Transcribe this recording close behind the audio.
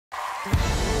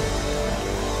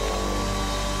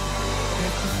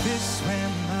fish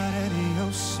swam out of the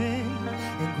ocean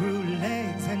and grew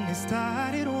legs and they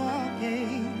started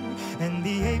walking. And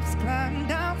the apes climbed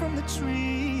down from the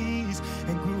trees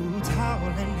and grew tall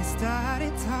and they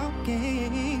started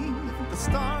talking. The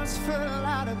stars fell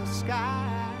out of the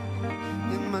sky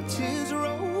and my tears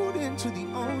rolled into the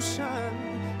ocean.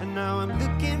 And now I'm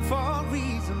looking for a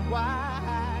reason why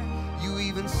you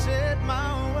even set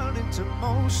my world into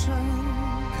motion.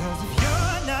 'Cause if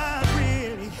you're not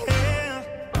really here,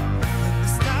 then the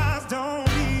stars don't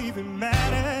even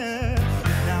matter.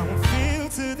 Now I'm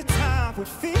filled to the top with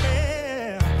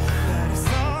fear, but it's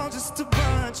all just a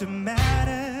bunch of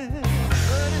matter.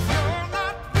 But if you're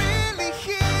not really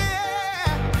here,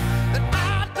 then I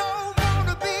don't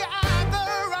wanna be either.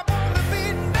 I wanna be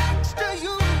next to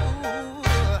you.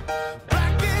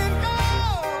 Black and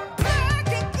gold, black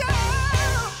and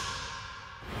gold,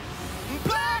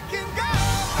 black and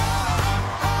gold.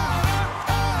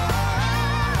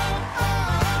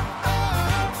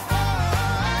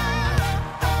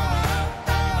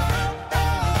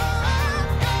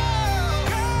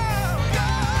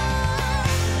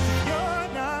 You're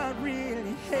not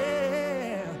really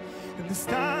here, and the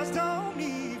stars don't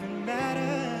even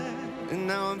matter. And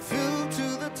now I'm filled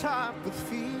to the top with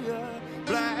fear.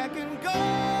 Black and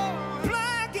gold,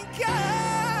 Black and gold.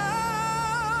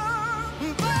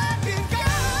 black and gold.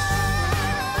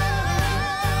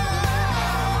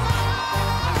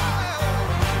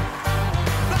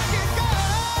 Black and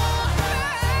gold,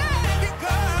 Black and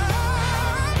gold.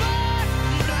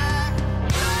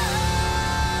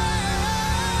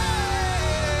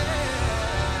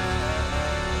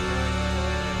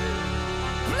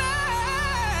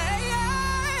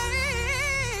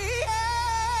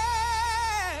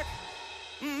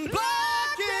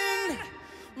 black and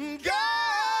gold.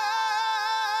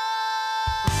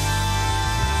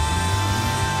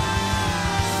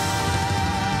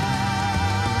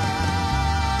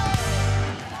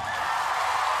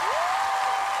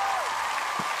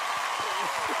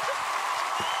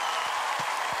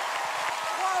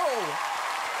 Whoa!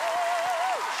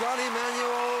 Johnny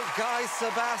Manuel, Guy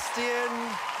Sebastian.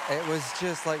 It was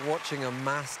just like watching a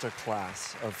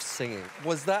masterclass of singing.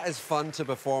 Was that as fun to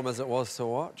perform as it was to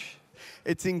watch?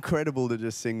 It's incredible to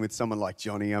just sing with someone like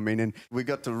Johnny. I mean, and we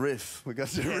got to riff. We got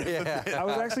to riff. Yeah. I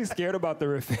was actually scared about the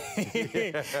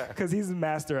riffing because he's a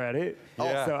master at it.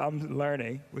 Yeah. So I'm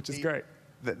learning, which is great.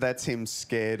 That's him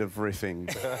scared of riffing.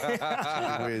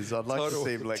 Gee whiz, I'd like to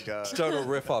see him let go. Total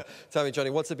riff off. Tell me, Johnny,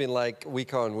 what's it been like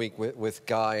week on week with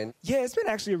Guy? And Yeah, it's been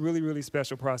actually a really, really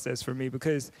special process for me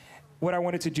because what I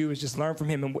wanted to do is just learn from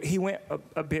him. And he went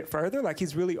a bit further. Like,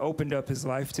 he's really opened up his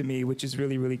life to me, which is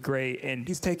really, really great. And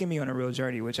he's taken me on a real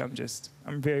journey, which I'm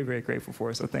very, very grateful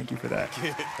for. So thank you for that.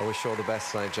 I wish you all the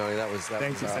best tonight, Johnny. That was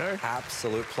Thank you, sir.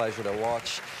 Absolute pleasure to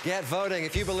watch. Get voting.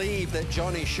 If you believe that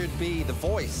Johnny should be The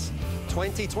Voice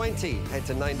 2020, head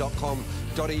to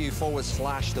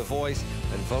 9.com.au/The Voice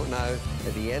and vote now.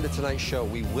 At the end of tonight's show,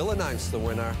 we will announce the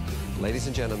winner. Ladies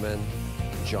and gentlemen,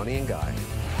 Johnny and Guy.